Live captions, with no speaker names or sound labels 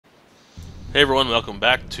Hey everyone, welcome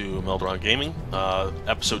back to Meldron Gaming,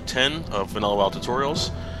 episode 10 of Vanilla WoW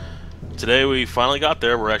Tutorials. Today we finally got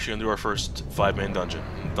there. We're actually going to do our first 5-man dungeon.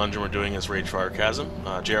 The dungeon we're doing is Ragefire Chasm.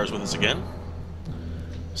 JR is with us again.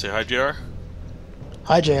 Say hi, JR.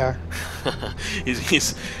 Hi, JR.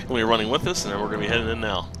 he's going to be running with us, and then we're going to be heading in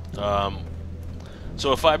now.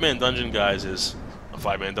 So a 5-man dungeon, guys, is a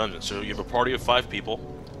 5-man dungeon. So you have a party of 5 people,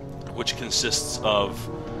 which consists of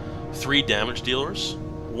 3 damage dealers,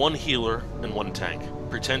 1 healer, and 1 tank.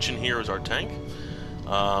 Pretension here is our tank,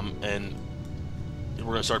 and we're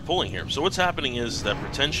going to start pulling here. So what's happening is that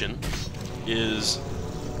Pretension is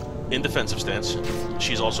in defensive stance.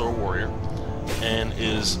 She's also a warrior, and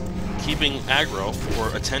is keeping aggro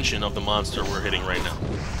or attention of the monster we're hitting right now.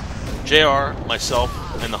 JR, myself,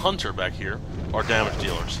 and the hunter back here are damage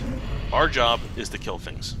dealers. Our job is to kill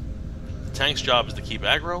things. The tank's job is to keep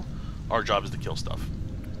aggro. Our job is to kill stuff.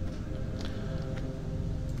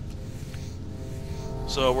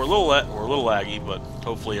 So we're a little laggy, but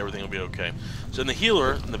hopefully everything will be okay. So in the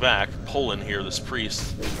healer in the back, Poland here, this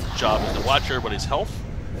priest's job is to watch everybody's health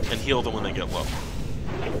and heal them when they get low.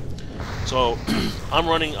 So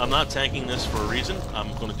I'm not tanking this for a reason.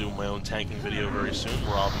 I'm going to do my own tanking video very soon,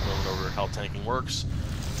 where I'll be going over how tanking works,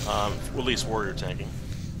 at least warrior tanking.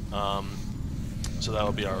 So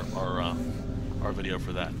that'll be our video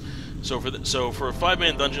for that. So for a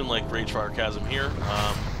 5-man dungeon like Ragefire Chasm here,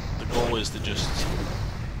 the goal is to just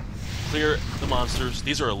clear the monsters.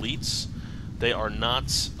 These are elites. They are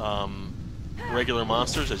not regular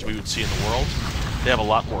monsters as we would see in the world. They have a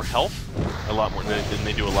lot more health, and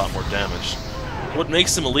they do a lot more damage. What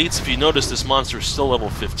makes them elites, if you notice, this monster is still level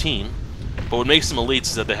 15, but what makes them elites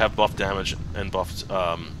is that they have buffed damage and buffed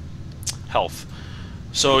health.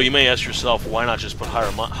 So you may ask yourself, why not just put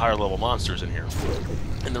higher level monsters in here?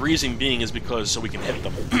 And the reason being is because so we can hit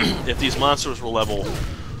them. If these monsters were level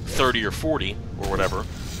 30 or 40 or whatever,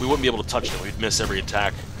 we wouldn't be able to touch them. We'd miss every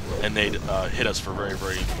attack, and they'd hit us for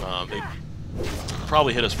they'd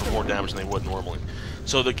probably hit us for more damage than they would normally.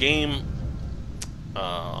 So the game,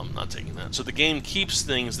 I'm not taking that. So the game keeps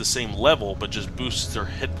things the same level, but just boosts their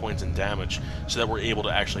hit points and damage, so that we're able to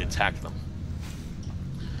actually attack them.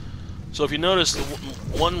 So if you notice,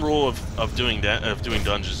 one rule of doing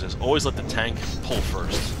dungeons is always let the tank pull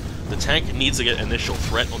first. The tank needs to get initial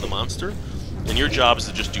threat on the monster, and your job is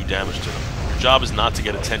to just do damage to them. Your job is not to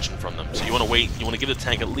get attention from them. So you want to wait. You want to give the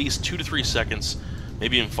tank at least 2 to 3 seconds,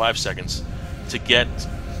 maybe even 5 seconds, to get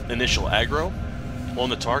initial aggro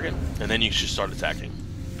on the target, and then you should start attacking.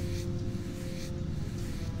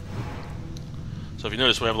 So if you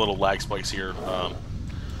notice, we have a little lag spikes here.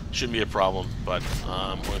 Shouldn't be a problem, but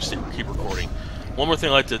I'm going to keep recording. One more thing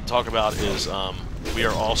I'd like to talk about is we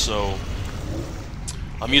are also...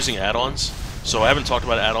 I'm using add-ons. So I haven't talked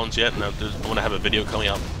about add-ons yet, and I'm going to have a video coming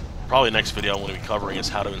out. Probably the next video I'm going to be covering is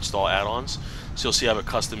how to install add-ons. So you'll see I have a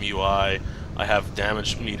custom UI. I have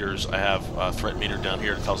damage meters. I have a threat meter down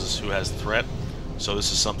here that tells us who has the threat. So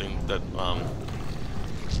this is something that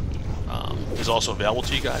is also available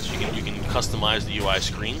to you guys. You can customize the UI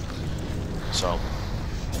screen. So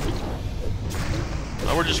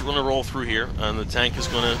now we're just going to roll through here, and the tank is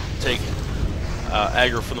going to take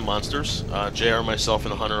aggro for the monsters. JR, myself,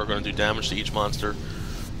 and the hunter are going to do damage to each monster,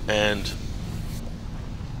 and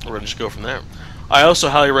we're going to just go from there. I also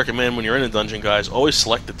highly recommend, when you're in a dungeon, guys, always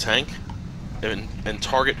select the tank and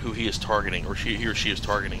target who he is targeting, or he or she is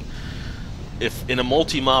targeting. If in a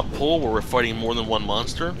multi-mob pull where we're fighting more than one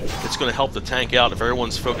monster, it's going to help the tank out if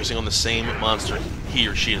everyone's focusing on the same monster he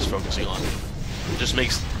or she is focusing on. It just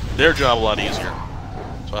makes their job a lot easier.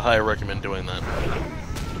 So I highly recommend doing that.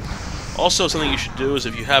 Also, something you should do is,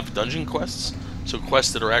 if you have dungeon quests, so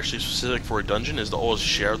quests that are actually specific for a dungeon, is to always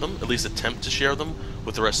share them, at least attempt to share them,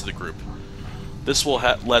 with the rest of the group. This will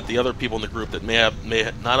let the other people in the group that may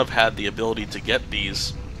not have had the ability to get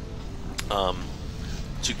these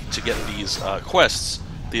quests,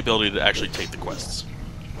 the ability to actually take the quests.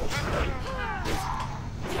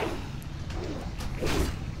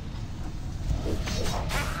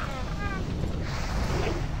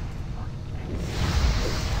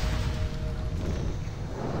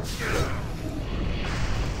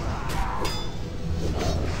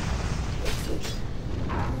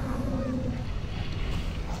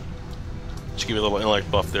 Just give you a little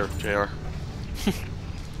intellect buff there, JR.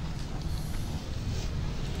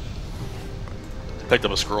 Picked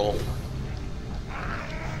up a scroll.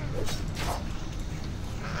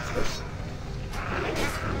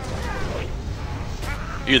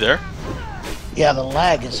 You there? Yeah, the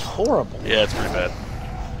lag is horrible. Yeah, it's pretty bad.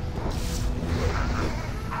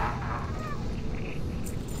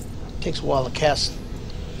 Takes a while to cast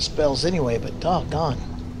spells anyway, but doggone.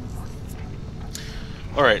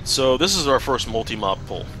 Alright, so this is our first multi-mob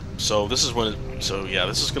pull. So this is when so yeah,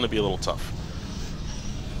 this is going to be a little tough.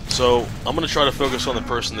 So I'm going to try to focus on the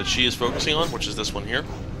person that she is focusing on, which is this one here.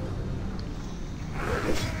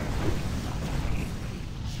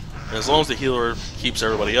 And as long as the healer keeps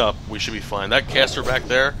everybody up, we should be fine. That caster back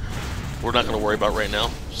there, we're not going to worry about right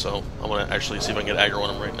now. So I'm going to actually see if I can get aggro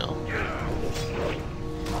on him right now.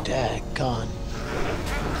 Daggone.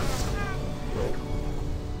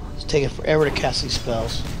 It's taking forever to cast these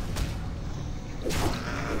spells.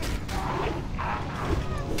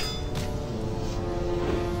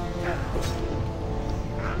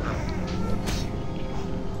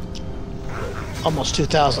 Almost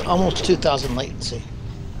 2,000 latency.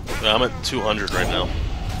 Yeah, I'm at 200 right now.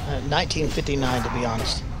 1959 to be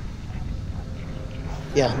honest.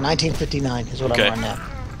 Yeah, 1959 is what Okay. I'm running at.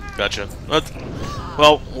 Gotcha.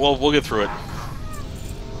 Well, we'll get through it.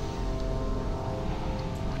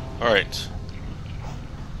 Alright.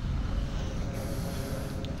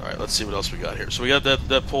 Alright, let's see what else we got here. So we got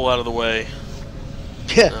that pull out of the way.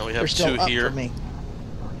 Yeah, Now we have they're still two up here. for me.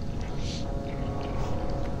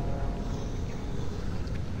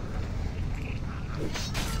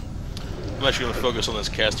 I'm actually going to focus on this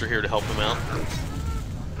caster here to help him out.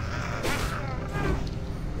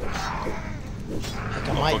 Like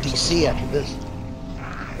I might DC after this.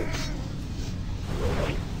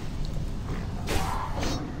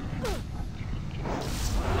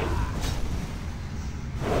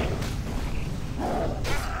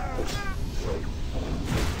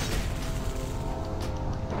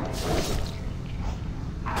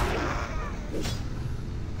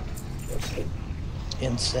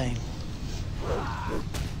 Insane.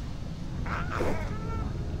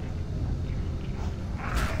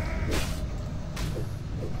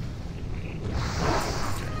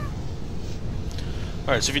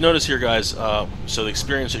 Alright, so if you notice here, guys, so the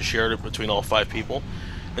experience is shared between all 5 people.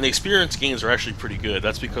 And the experience gains are actually pretty good.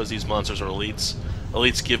 That's because these monsters are elites.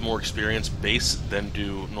 Elites give more experience base than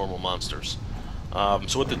do normal monsters.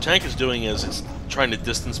 So what the tank is doing is it's trying to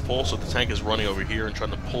distance pull, so the tank is running over here and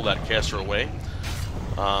trying to pull that caster away.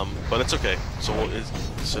 But it's okay. So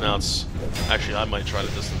now it's... Actually, I might try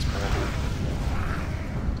to distance pull.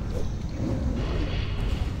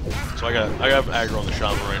 So I have aggro on the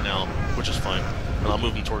shaman right now, which is fine. And I'll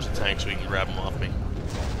move him towards the tank so he can grab him off me.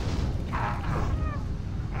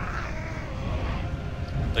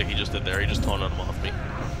 Like he just did there. He just taunted him off me.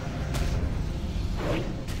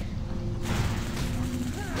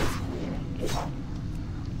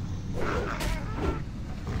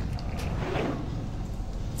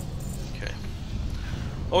 Okay.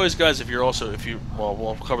 Always, guys, well,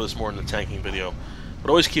 we'll cover this more in the tanking video,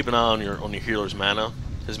 but always keep an eye on your healer's mana.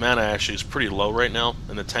 His mana actually is pretty low right now,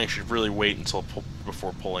 and the tank should really wait until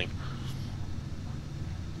before pulling,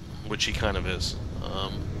 which he kind of is.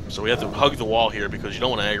 So we have to hug the wall here because you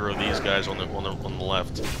don't want to aggro these guys on the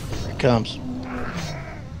left. Here it comes.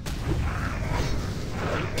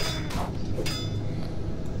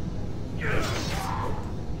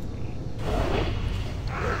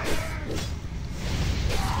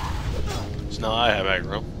 So now I have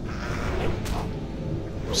aggro.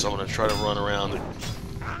 So I'm going to try to run around.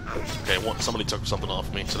 Okay, somebody took something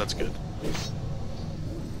off me, so that's good.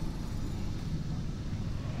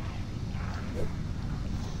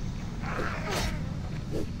 Oh,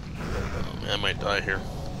 man, I might die here.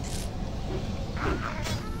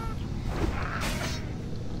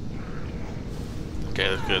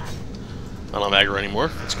 Okay, that's good. I don't have aggro anymore.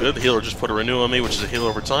 That's good. The healer just put a renew on me, which is a heal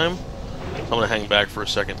over time. So I'm going to hang back for a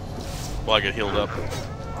second while I get healed up.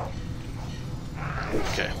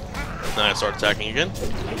 Okay. Now I start attacking again.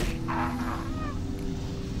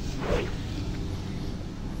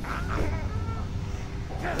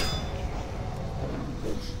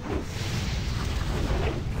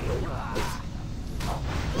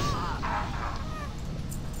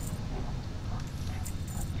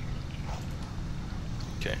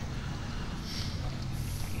 Okay.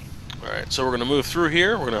 Alright, so we're going to move through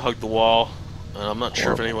here. We're going to hug the wall. And I'm not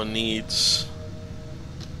sure if anyone needs...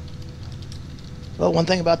 Well, one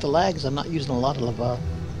thing about the lag is I'm not using a lot of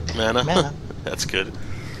mana. That's good.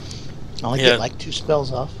 I only get like 2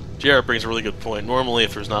 spells off. JR brings a really good point. Normally,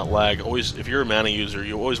 if there's not lag, if you're a mana user,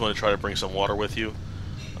 you always want to try to bring some water with you,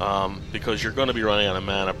 because you're going to be running out of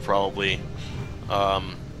mana probably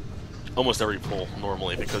almost every pull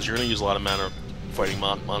normally, because you're going to use a lot of mana fighting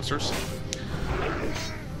monsters.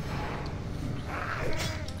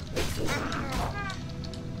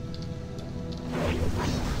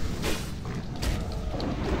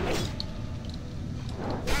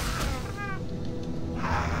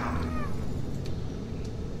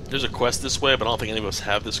 There's a quest this way, but I don't think any of us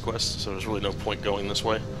have this quest, so there's really no point going this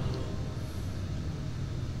way.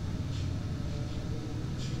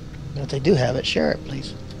 If they do have it, share it,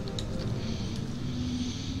 please.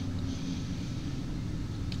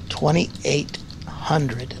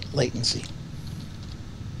 2800 latency.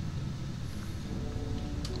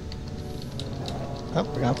 Oh,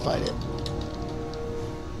 we're gonna fight it.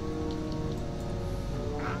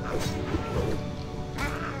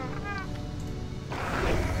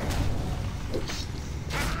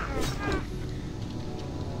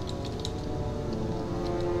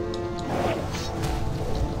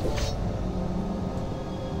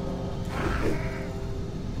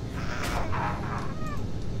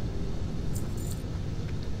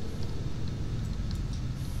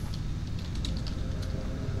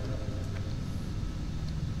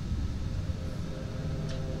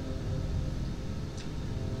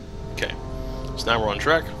 Okay, so now we're on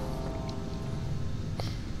track.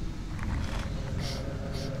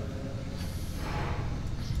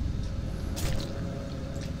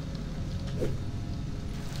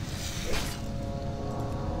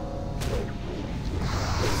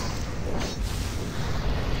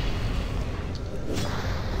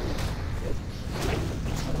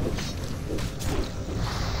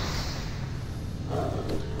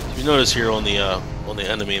 You notice here on the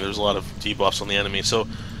enemy, there's a lot of debuffs on the enemy. So,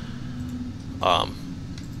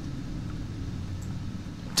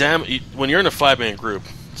 when you're in a 5-man group,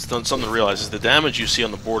 it's something to realize is the damage you see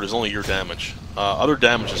on the board is only your damage. Other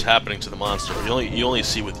damage is happening to the monster. You only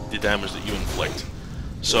see the damage that you inflict.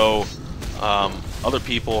 So, other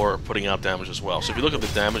people are putting out damage as well. So if you look at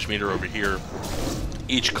the damage meter over here,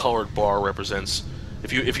 each colored bar represents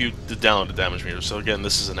if you download the damage meter. So again,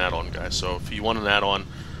 this is an add-on, guys. So if you want an add-on,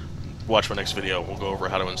 watch my next video. We'll go over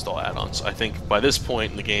how to install add-ons. I think by this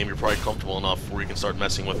point in the game, you're probably comfortable enough where you can start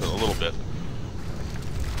messing with it a little bit.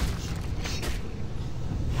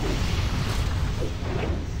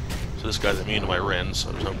 So this guy's immune to my Ren,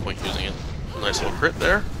 so there's no point using it. Nice little crit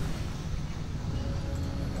there.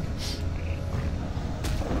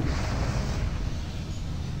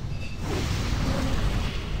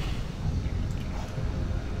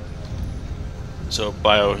 So,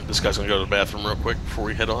 Bio, this guy's gonna go to the bathroom real quick before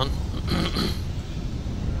we head on.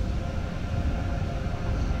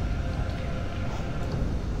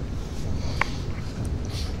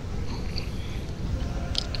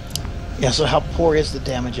 Yeah, so how poor is the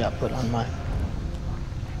damage output on mine?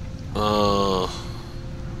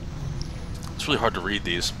 It's really hard to read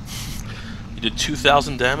these. You did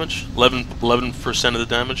 2,000 damage? 11% of the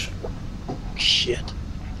damage? Shit.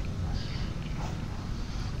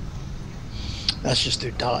 That's just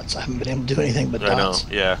through dots. I haven't been able to do anything but dots. I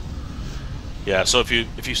know, yeah. Yeah, so if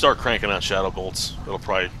you start cranking out shadow bolts, it'll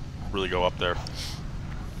probably really go up there.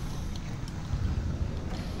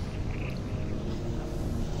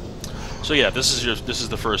 So yeah, this is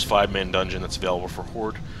the first 5-man dungeon that's available for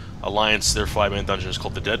Horde. Alliance, their 5-man dungeon is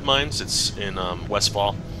called the Dead Mines. It's in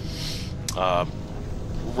Westfall.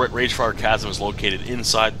 Ragefire Chasm is located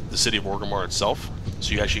inside the city of Orgrimmar itself,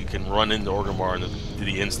 so you actually can run into Orgrimmar and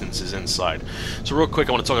the instance is inside. So real quick,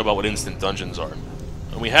 I want to talk about what instant dungeons are.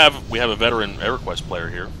 And we have a veteran EverQuest player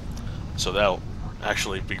here, so that'll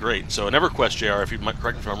actually be great. So in EverQuest, JR, if you might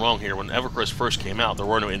correct me if I'm wrong here, when EverQuest first came out, there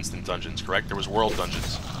were no instant dungeons, correct? There was world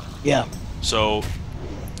dungeons. Yeah. So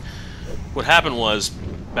what happened was,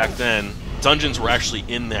 back then, dungeons were actually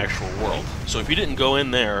in the actual world. So if you didn't go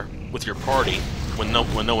in there with your party when no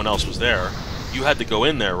one else was there, you had to go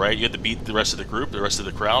in there, right? You had to beat the rest of the group, the rest of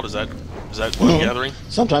the crowd. Is that what I'm gathering?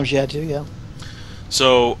 Sometimes you had to, yeah.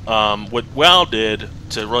 So what WoW did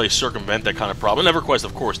to really circumvent that kind of problem, and EverQuest,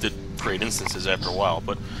 of course, did create instances after a while,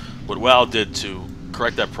 but what WoW did to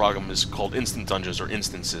correct that problem is called instant dungeons or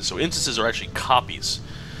instances. So instances are actually copies.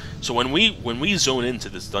 So when we zone into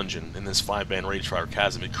this dungeon in this 5-man Ragefire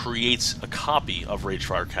Chasm, it creates a copy of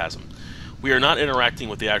Ragefire Chasm. We are not interacting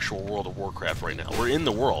with the actual World of Warcraft right now. We're in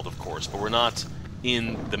the world, of course, but we're not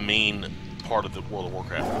in the main part of the World of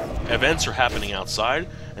Warcraft. Events are happening outside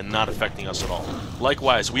and not affecting us at all.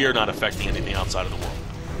 Likewise, we are not affecting anything outside of the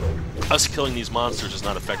world. Us killing these monsters is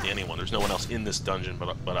not affecting anyone. There's no one else in this dungeon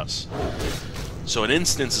but us. So an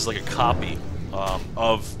instance is like a copy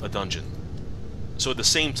of a dungeon. So at the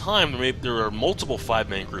same time, there are multiple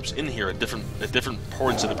 5-man groups in here at different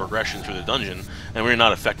points of the progression through the dungeon, and we're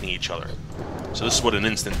not affecting each other. So this is what an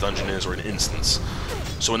instant dungeon is, or an instance.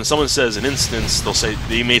 So when someone says an instance,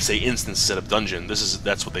 they may say instance instead of dungeon.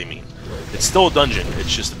 That's what they mean. It's still a dungeon.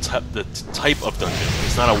 It's just the type of dungeon.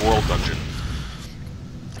 It's not a world dungeon.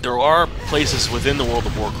 There are places within the World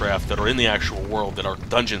of Warcraft that are in the actual world that are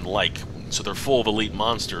dungeon-like. So they're full of elite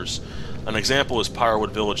monsters. An example is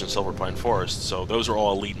Pyrewood Village and Silver Pine Forest, so those are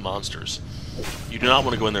all elite monsters. You do not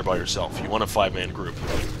want to go in there by yourself. You want a 5-man group.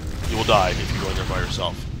 You will die if you go in there by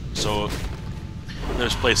yourself. So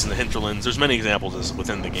there's places in the hinterlands. There's many examples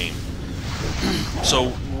within the game. So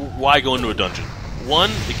why go into a dungeon?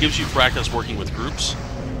 One, it gives you practice working with groups,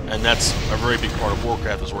 and that's a very big part of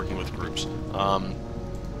Warcraft is working with groups.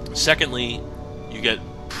 Secondly, you get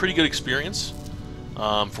pretty good experience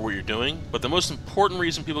for what you're doing, but the most important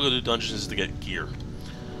reason people go to dungeons is to get gear.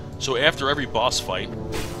 So after every boss fight,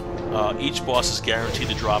 each boss is guaranteed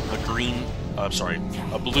to drop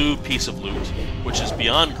a blue piece of loot, which is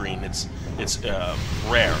beyond green. It's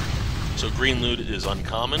rare. So green loot is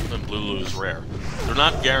uncommon, and blue loot is rare. They're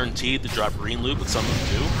not guaranteed to drop green loot, but some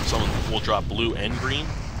of them do. Some will drop blue and green,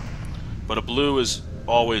 but a blue is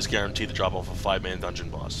always guaranteed to drop off a 5-man dungeon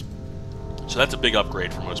boss. So that's a big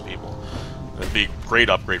upgrade for most people. It'd be a great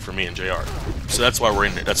upgrade for me and JR. So that's why we're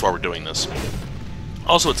in it. That's why we're doing this.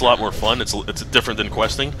 Also, it's a lot more fun. It's different than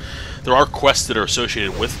questing. There are quests that are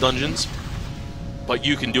associated with dungeons, but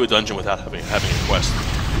you can do a dungeon without having a quest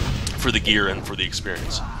for the gear and for the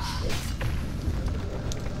experience.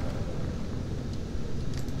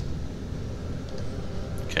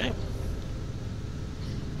 Okay.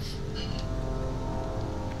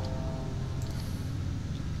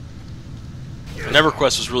 And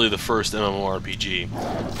EverQuest was really the first MMORPG,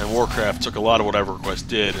 and Warcraft took a lot of what EverQuest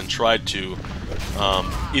did and tried to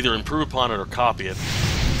either improve upon it or copy it.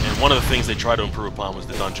 And one of the things they tried to improve upon was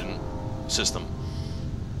the dungeon system.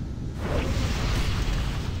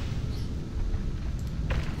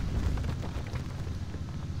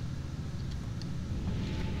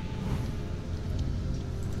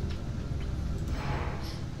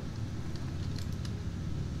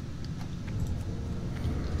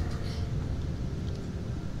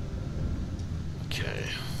 Okay.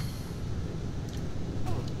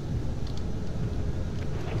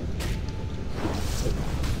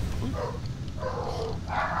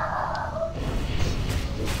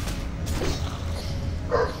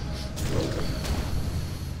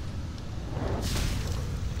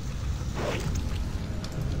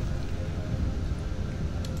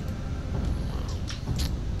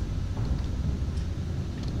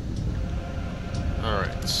 All right.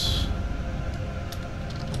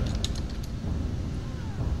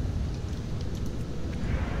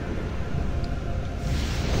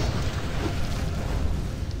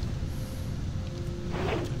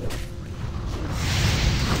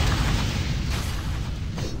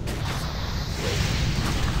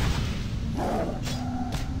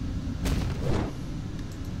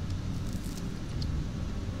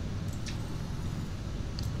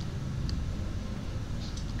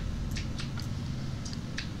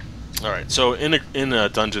 Alright, so in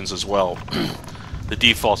dungeons as well, the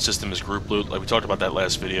default system is group loot. Like we talked about that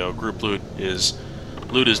last video, group loot is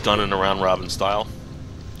done in a round-robin style,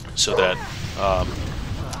 so that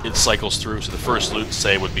it cycles through. So the first loot,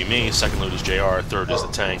 say, would be me, second loot is JR, third is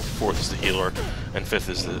the tank, fourth is the healer, and fifth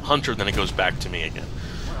is the hunter, then it goes back to me again.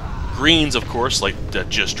 Greens, of course, like that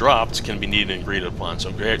just dropped, can be needed and agreed upon,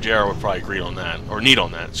 so JR would probably agree on that, or need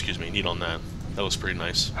on that, excuse me, need on that. That looks pretty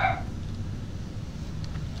nice.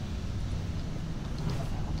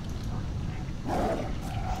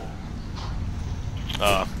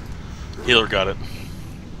 Healer got it.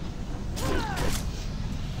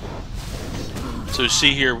 So you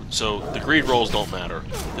see here, so the greed rolls don't matter.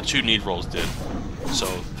 The 2 need rolls did.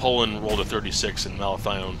 So Poland rolled a 36 and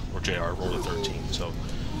Malathion, or JR, rolled a 13. So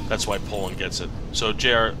that's why Poland gets it. So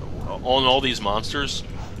JR, on all these monsters,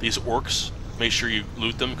 these orcs, make sure you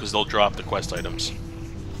loot them because they'll drop the quest items.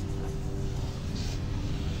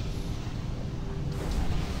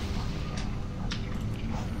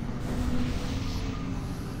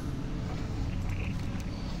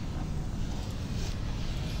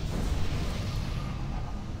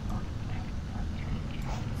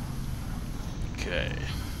 Okay.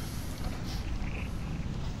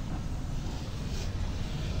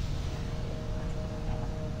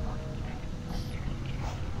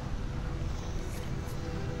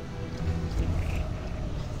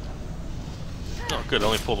 Oh, good. I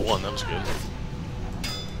only pulled 1. That was good.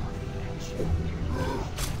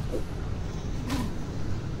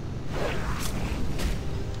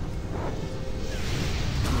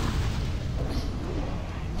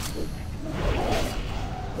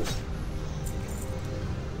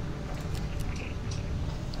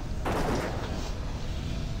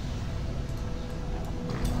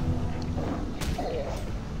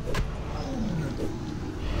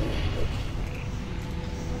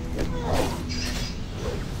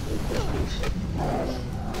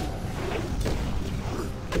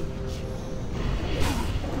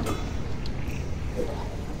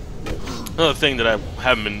 Another thing that I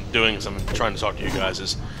haven't been doing is I'm trying to talk to you guys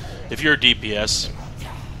is, if you're a DPS,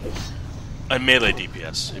 a melee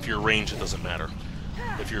DPS, if you're ranged, it doesn't matter.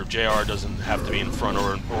 If your JR doesn't have to be in front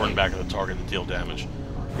or in back of the target to deal damage.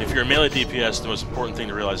 If you're a melee DPS, the most important thing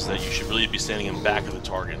to realize is that you should really be standing in back of the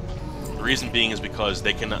target. The reason being is because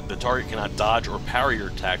the target cannot dodge or parry your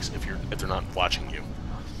attacks if they're not watching you.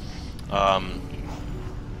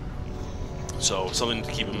 So something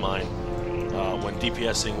to keep in mind when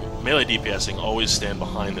DPSing, melee DPSing, always stand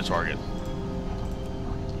behind the target.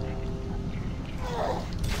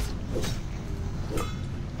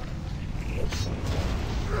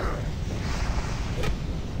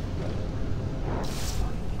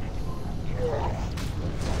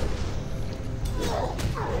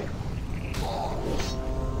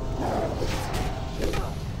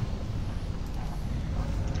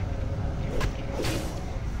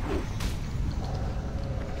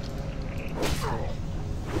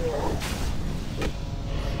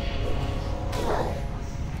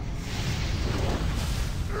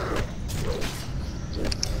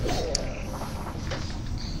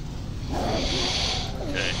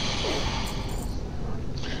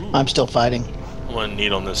 I'm still fighting. I'm gonna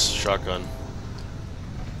need on this shotgun.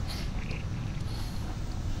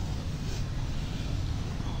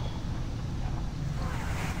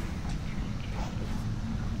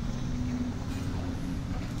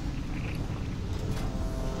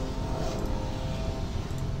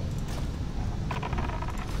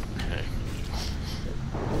 Okay.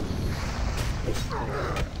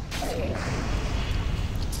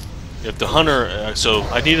 If the hunter, so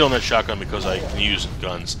I need it on that shotgun because I can use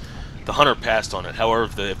guns. The hunter passed on it. However,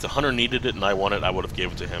 if the hunter needed it and I want it, I would have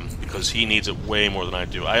gave it to him because he needs it way more than I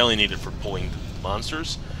do. I only need it for pulling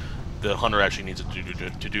monsters. The hunter actually needs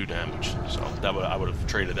it to do damage. So I would have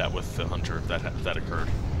traded that with the hunter if that occurred.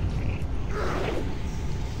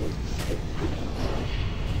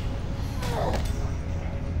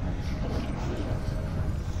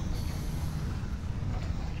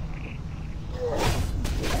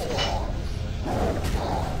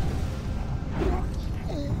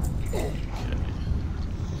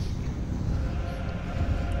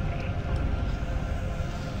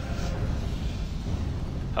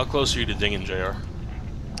 How close are you to dinging, JR?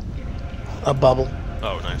 A bubble.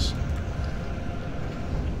 Oh, nice.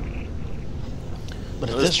 But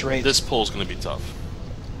at this rate... This pull's going to be tough.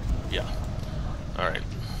 Yeah. Alright.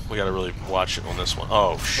 We got to really watch it on this one.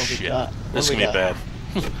 Oh, shit. This is going to be bad.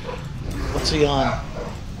 What's he on?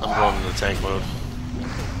 I'm going into tank mode.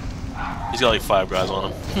 He's got like 5 guys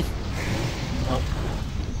on him.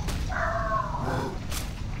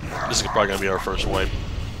 This is probably going to be our first wipe.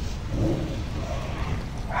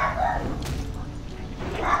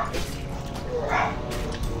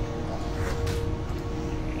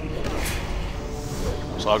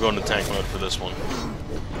 So I'll go into tank mode for this one.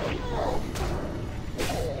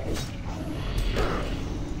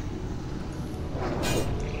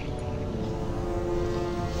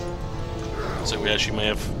 Looks like we actually may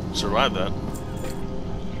have survived that.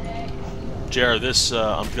 JR, this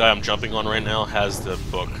guy I'm jumping on right now has the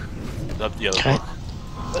book. The other book.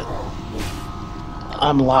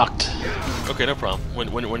 I'm locked. Okay, no problem.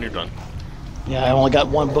 When you're done. Yeah, I only got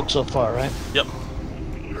one book so far, right? Yep.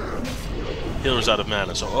 Healer's out of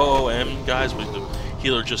mana, so OOM, guys, what the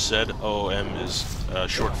healer just said, OOM is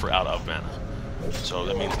short for out of mana. So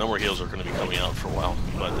that means no more heals are going to be coming out for a while,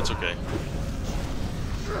 but that's okay.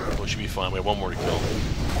 We should be fine. We have one more to kill.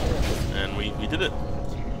 And we did it.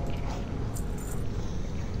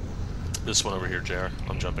 This one over here, JR.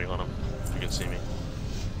 I'm jumping on him, if you can see me.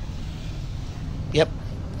 Yep.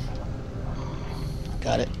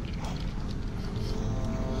 Got it.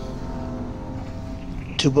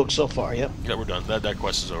 2 books so far, yep. Yeah, we're done. That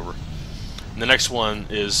quest is over. And the next one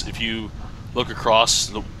is, if you look across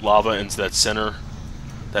the lava into that center,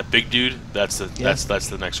 that big dude, that's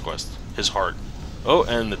the next quest. His heart. Oh,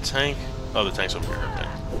 and the tank. Oh, the tank's over here. Okay.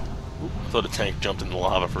 I thought the tank jumped in the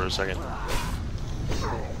lava for a second.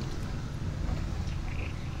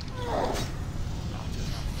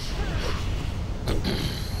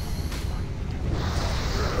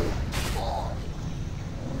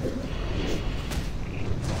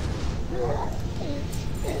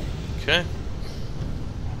 Okay.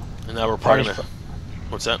 And now we're probably gonna...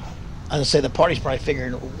 What's that? I was gonna say the party's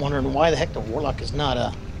probably wondering why the heck the warlock is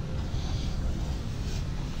not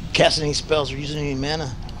casting any spells or using any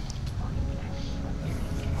mana.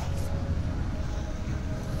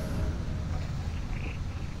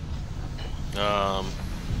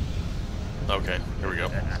 Okay, here we go.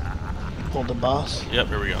 Pulled the boss. Yep,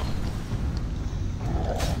 here we go.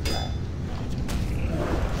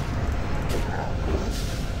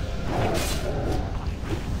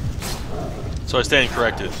 So I stand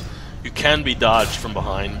corrected. You can be dodged from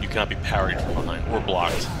behind, you cannot be parried from behind, or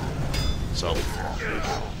blocked. So...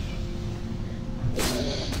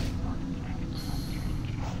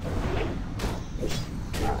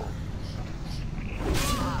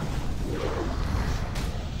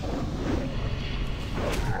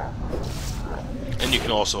 And you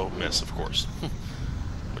can also miss, of course.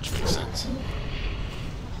 Which makes sense.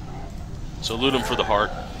 So loot him for the heart.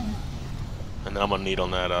 And then I'm gonna need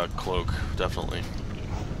on that cloak, definitely.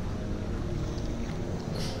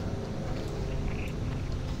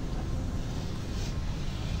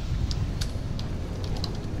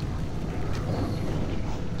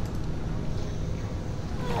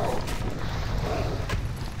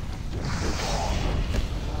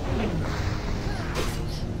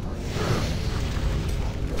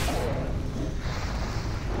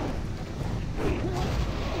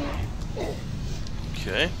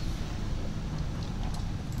 Okay.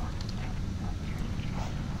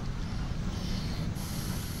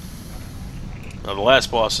 Now the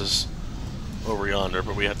last boss is over yonder,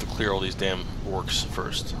 but we have to clear all these damn orcs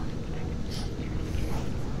first.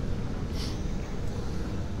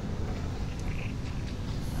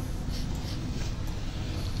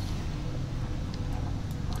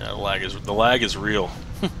 Yeah, the lag is real.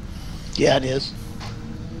 Yeah, it is.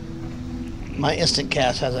 My instant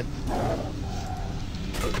cast has a...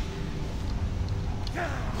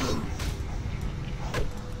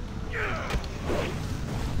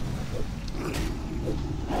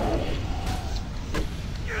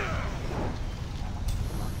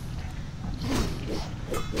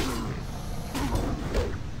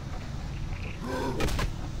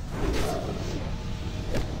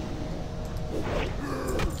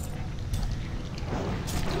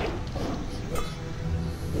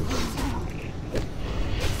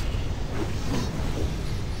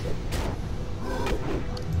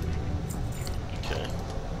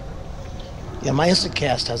 Yeah, my instant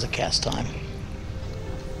cast has a cast time.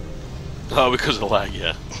 Oh, because of the lag,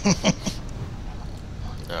 yeah.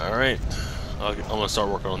 Alright. I'm gonna start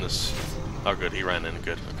working on this. Oh, good, he ran in.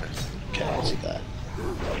 Good, okay. Okay, I'll see that.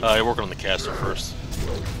 You're working on the caster first.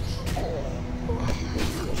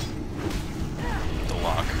 The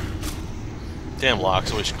lock. Damn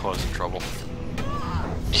locks, always cause some trouble.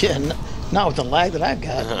 Yeah, not with the lag that I've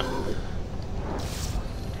got.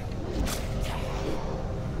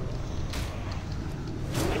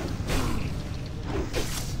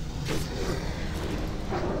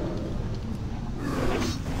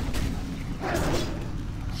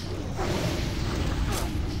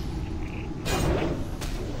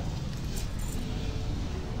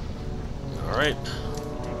 Alright.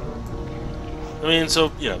 I mean,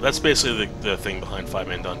 so, yeah, that's basically the thing behind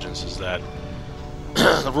 5-man dungeons, is that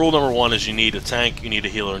the rule number one is you need a tank, you need a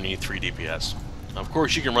healer, and you need 3 DPS. Now, of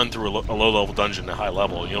course, you can run through a low-level dungeon to high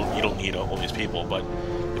level. You don't need all these people, but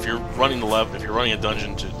if you're running a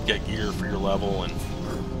dungeon to get gear for your level, and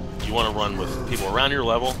you want to run with people around your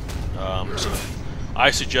level, so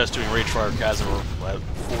I suggest doing Ragefire Chasm at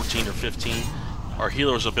 14 or 15. Our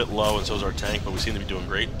healer's a bit low, and so is our tank, but we seem to be doing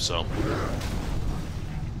great, so...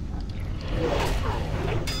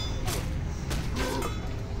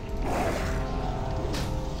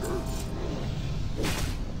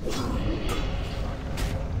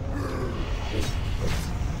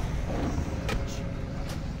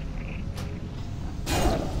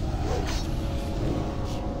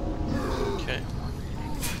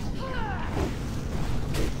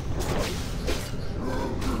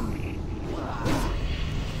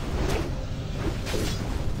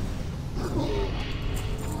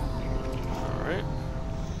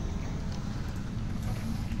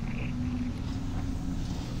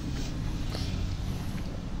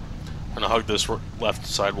 I'm gonna hug this left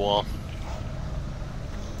side wall.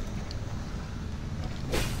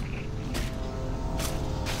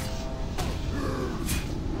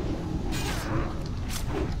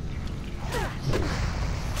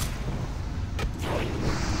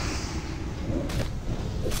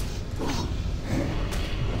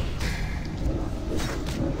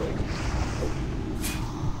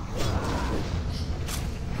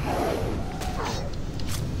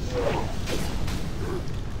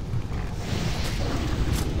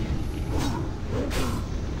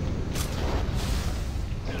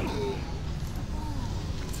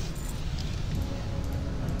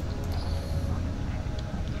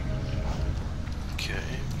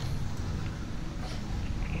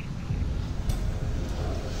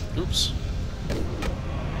 Oops.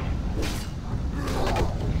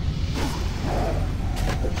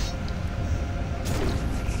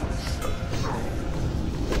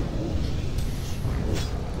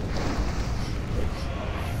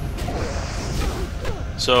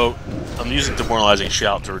 So, I'm using Demoralizing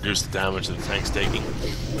Shout to reduce the damage that the tank's taking.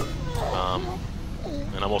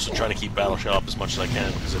 And I'm also trying to keep Battle Shout up as much as I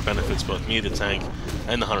can because it benefits both me, the tank,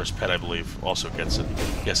 and the Hunter's Pet, I believe, also gets it.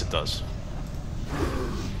 Yes, it does.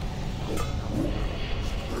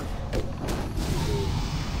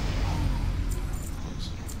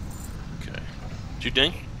 Okay. Did you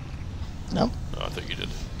ding? Nope. Oh, I thought you did.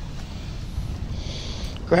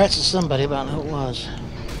 Congrats to somebody, but I don't know who it was.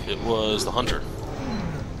 It was the Hunter.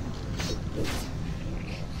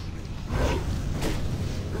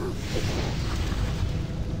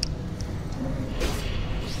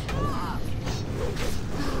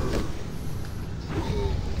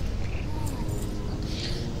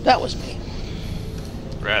 That was me.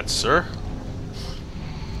 Congrats, sir.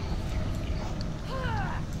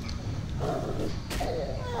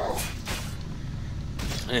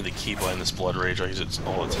 I need the key behind this Blood Rage. I use it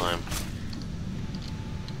all the time.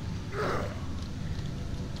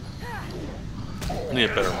 I need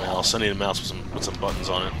a better mouse. I need a mouse with some buttons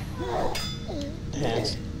on it. Yeah,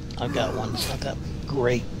 I've got one. It's not that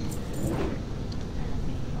great.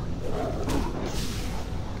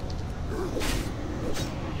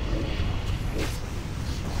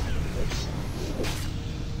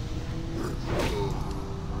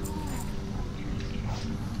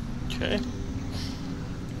 Okay.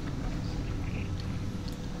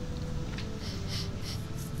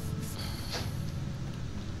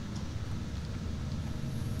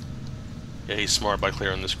 Yeah, he's smart by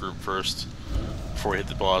clearing this group first before he hit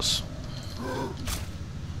the boss.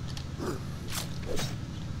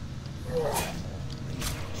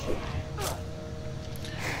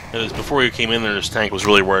 Before he came in there, his tank was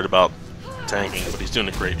really worried about tanking, but he's doing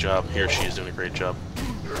a great job. He or she is doing a great job.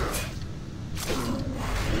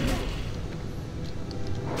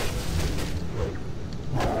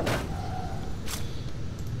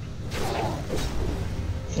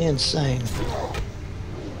 Insane.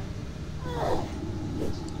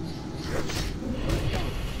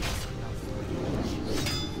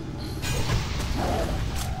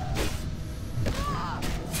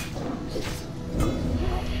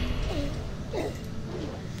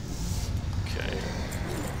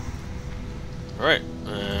 Alright,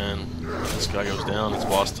 and this guy goes down, it's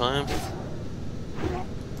boss time.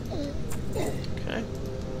 Okay.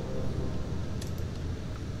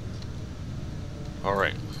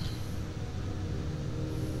 Alright.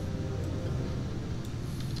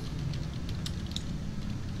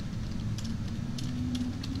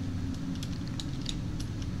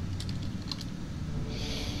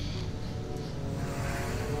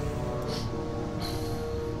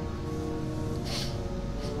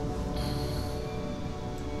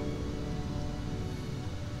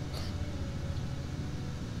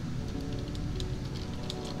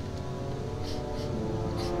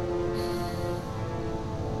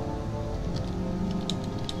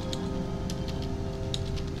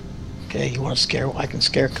 Okay, you want to scare? I can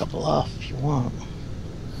scare a couple off if you want.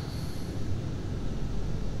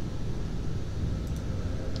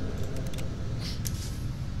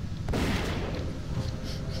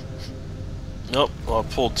 Nope, well, I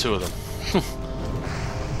pulled two of them.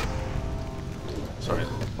 Sorry,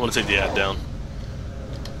 I want to take the ad down.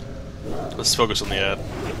 Let's focus on the ad.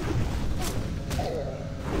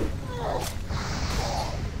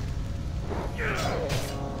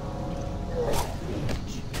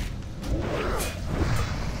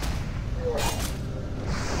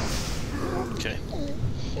 Okay.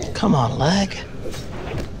 Come on, lag.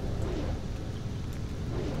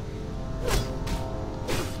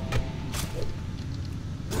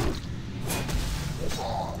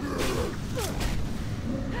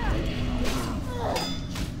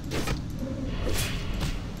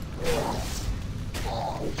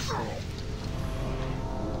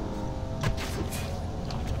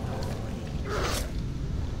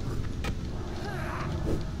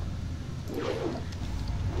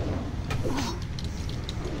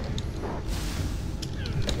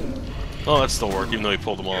 Oh, that still worked, even though he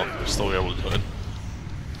pulled them off. We're still able to do it.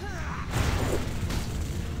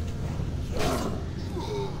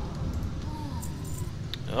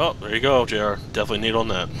 Oh, there you go, JR. Definitely need on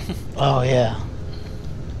that. Oh, yeah.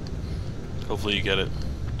 Hopefully you get it.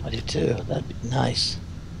 I do too. That'd be nice.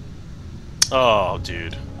 Oh,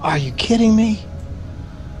 dude. Are you kidding me?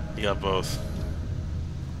 You got both.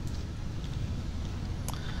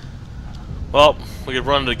 Well, we could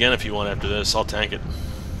run it again if you want after this. I'll tank it.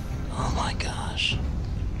 Oh my gosh.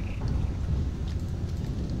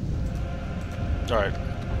 Alright.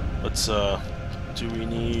 Let's, do we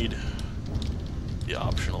need the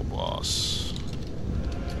optional boss?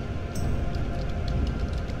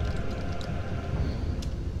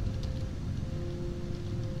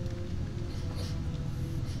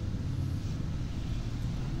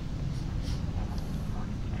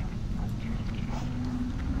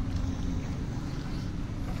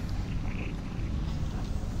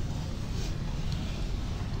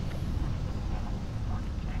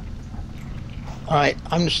 Alright,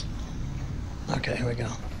 I'm just... Okay, here we go.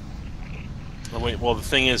 Oh, wait, well, the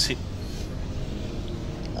thing is...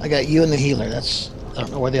 I got you and the healer. That's... I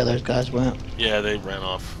don't know where the other guys went. Yeah, they ran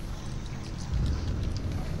off.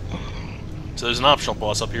 So there's an optional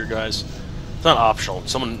boss up here, guys. It's not optional.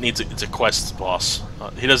 Someone needs it. It's a quest boss.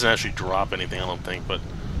 He doesn't actually drop anything, I don't think, but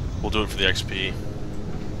we'll do it for the XP.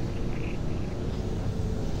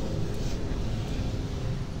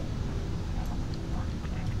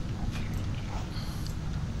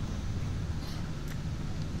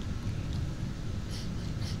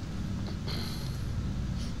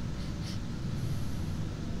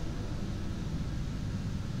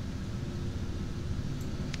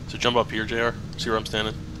 So jump up here, JR. See where I'm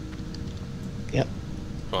standing? Yep.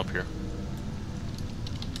 Come up here.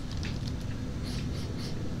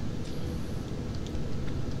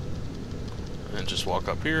 And just walk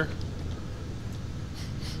up here.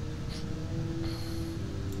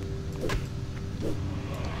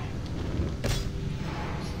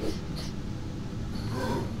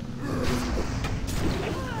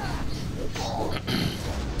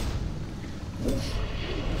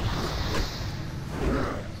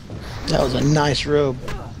 That was a nice robe.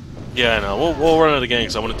 Yeah, I know. We'll run it again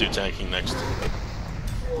because I want to do tanking next.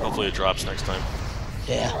 Hopefully it drops next time.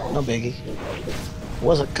 Yeah, no biggie.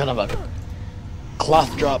 Wasn't kind of a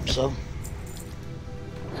cloth drop, so...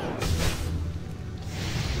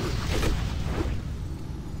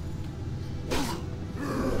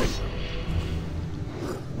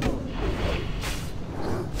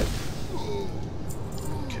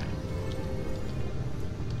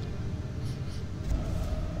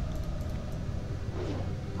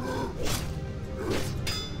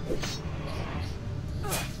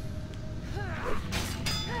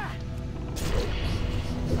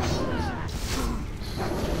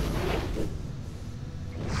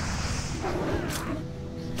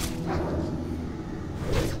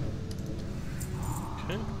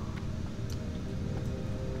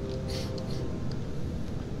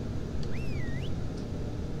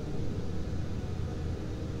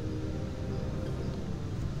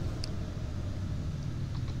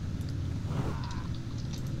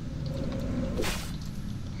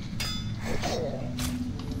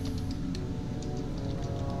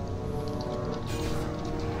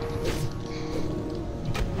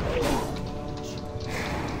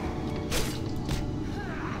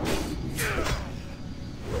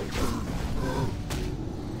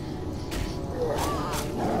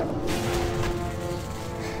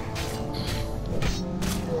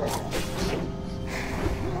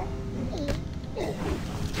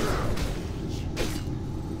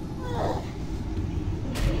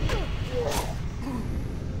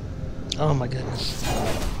 Oh my goodness.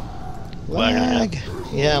 Lag.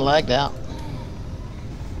 Yeah, lagged out.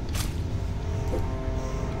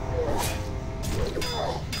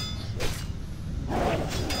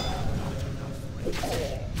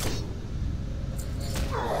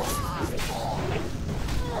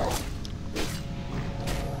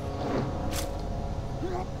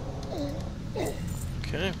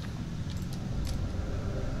 Okay.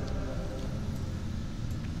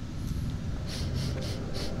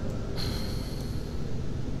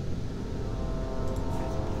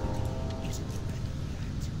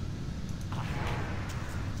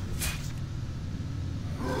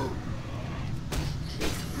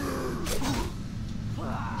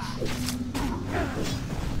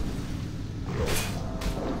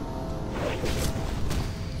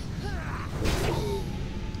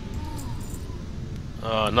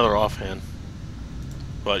 Another offhand,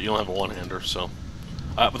 but you don't have a one-hander, so.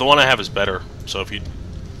 But the one I have is better. So if you.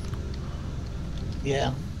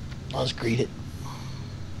 Yeah, I'll just greet it.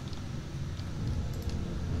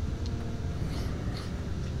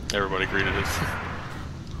 Everybody greeted it.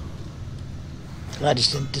 I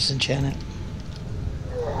just didn't disenchant it.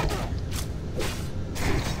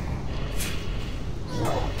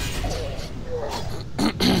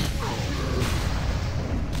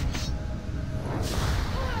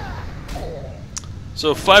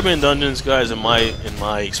 So 5-man dungeons, guys, in my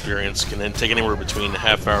experience, can then take anywhere between a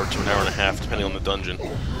half hour to an hour and a half, depending on the dungeon.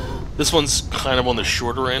 This one's kind of on the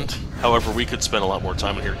shorter end. However, we could spend a lot more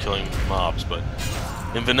time in here killing mobs, but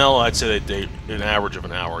in vanilla, I'd say that an average of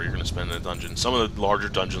an hour you're going to spend in a dungeon. Some of the larger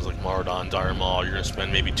dungeons, like Maradon, Dire Maul, you're going to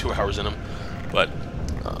spend maybe 2 hours in them. But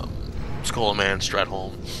Skull of Man,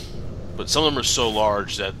 Stratholm. But some of them are so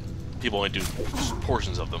large that people only do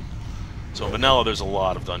portions of them. So in vanilla, there's a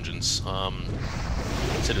lot of dungeons.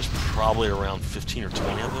 I'd say there's probably around 15 or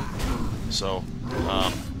 20 of them. So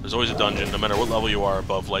there's always a dungeon, no matter what level you are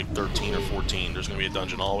above like 13 or 14, there's going to be a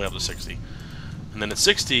dungeon all the way up to 60. And then at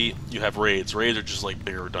 60, you have raids. Raids are just like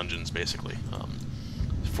bigger dungeons, basically.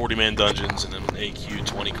 40-man dungeons, and then when AQ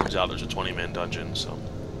 20 comes out, there's a 20-man dungeon. So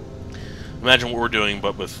imagine what we're doing,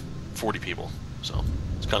 but with 40 people. So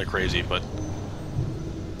it's kind of crazy, but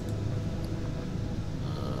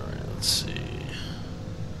alright, let's see.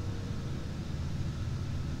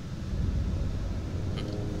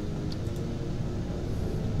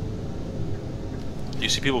 Do you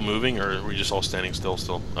see people moving, or are we just all standing still?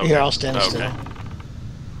 Okay. You're all standing still. Okay.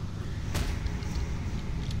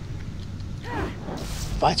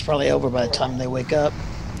 Fight's probably over by the time they wake up.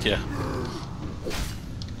 Yeah.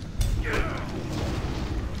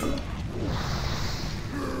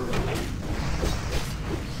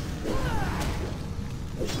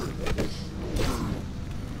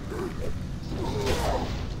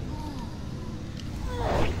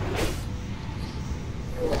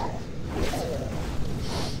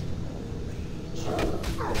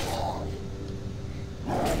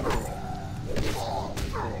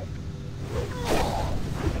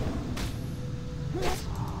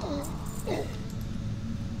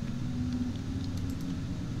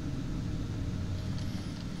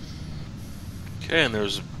 Okay, and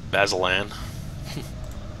there's Basilan.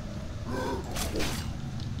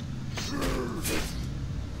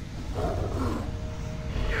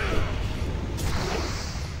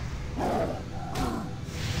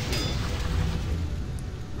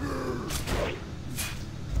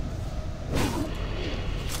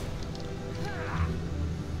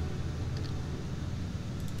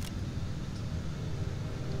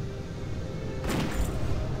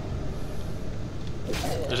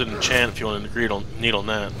 There's an enchant if you want to need on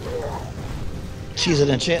that. She's an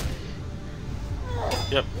enchant.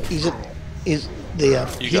 Yep. He's the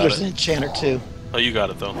healer's an enchanter too. Oh, you got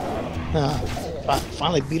it though.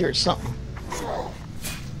 Finally beat her at something.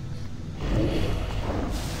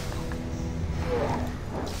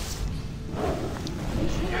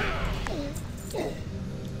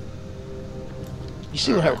 You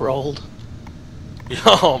see what I rolled?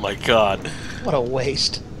 Oh my god. What a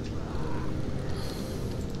waste.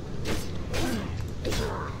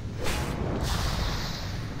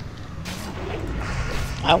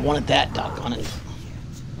 I wanted that doggone it.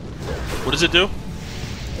 What does it do?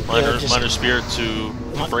 Minor spirit to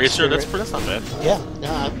bracer? That's not bad. Yeah,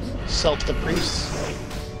 no, sell to the priests.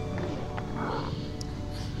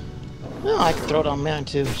 No, I can throw it on mine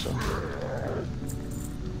too, so.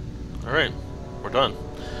 Alright, we're done.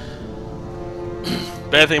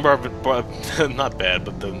 Bad thing about, not bad,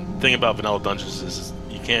 but the thing about vanilla dungeons is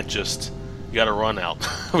you can't just, you gotta run out.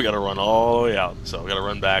 We gotta run all the way out, so we gotta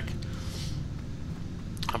run back.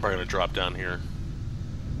 I'm probably gonna drop down here.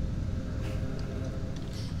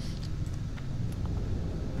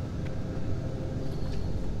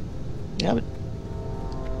 Yeah, but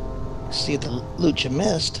see the loot you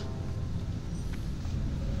missed.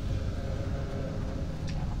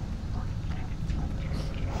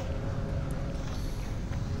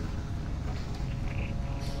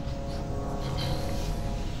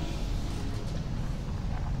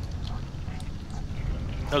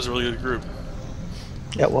 That was a really good group.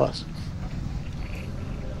 Yeah, it was.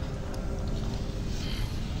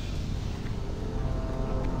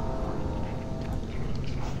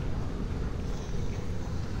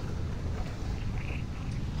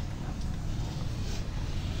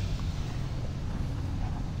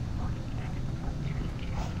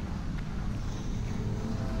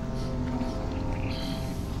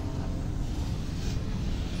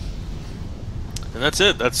 And that's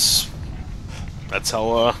it. That's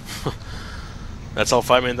how that's how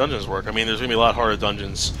 5-man dungeons work. I mean, there's gonna be a lot harder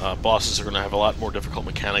dungeons. Bosses are gonna have a lot more difficult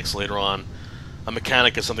mechanics later on. A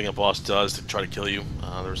mechanic is something a boss does to try to kill you.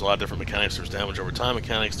 There's a lot of different mechanics. There's damage over time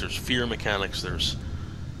mechanics. There's fear mechanics. There's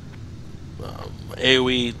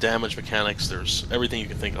AoE damage mechanics. There's everything you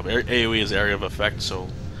can think of. AoE is area of effect, so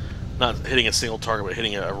not hitting a single target, but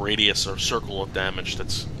hitting a radius or circle of damage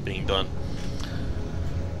that's being done.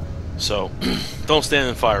 So, don't stand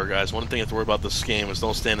in fire, guys. One thing you have to worry about this game is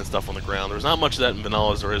don't stand in stuff on the ground. There's not much of that in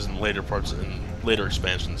vanilla as there is in later parts, in later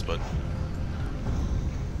expansions, but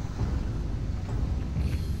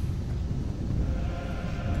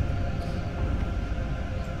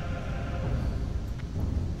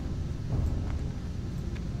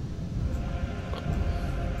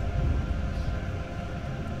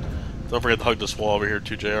don't forget to hug this wall over here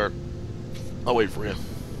too, JR. I'll wait for you.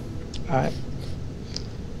 Alright.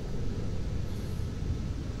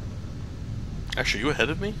 Actually, are you ahead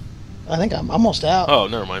of me? I think I'm almost out. Oh,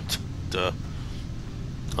 never mind. Duh.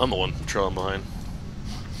 I'm the one trailing behind.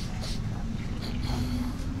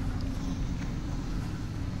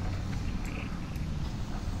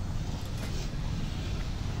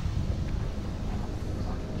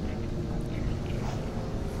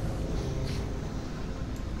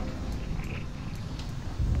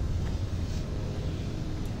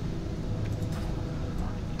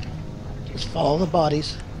 Just follow the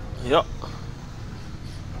bodies. Yep.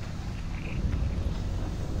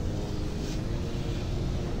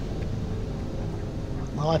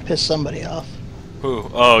 Well, I pissed somebody off. Who?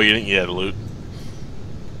 Oh, you didn't get a loot.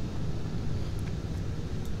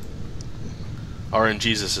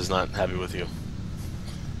 RNGesus is not happy with you.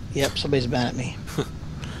 Yep, somebody's mad at me.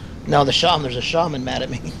 No, the shaman. There's a shaman mad at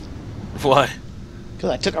me. Why? Because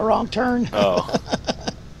I took a wrong turn. Oh.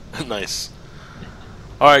 Nice.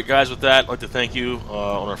 Alright guys, with that, I'd like to thank you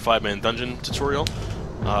on our 5-man dungeon tutorial.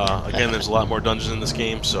 Again, there's a lot more dungeons in this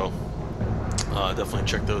game, so definitely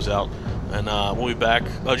check those out. And we'll be back.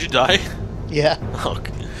 Oh, did you die? Yeah.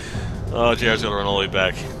 Okay. Oh, JR's gonna run all the way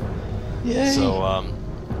back. Yay. So,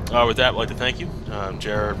 with that, I'd like to thank you,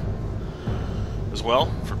 JR, as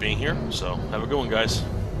well, for being here. So, have a good one, guys.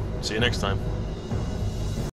 See you next time.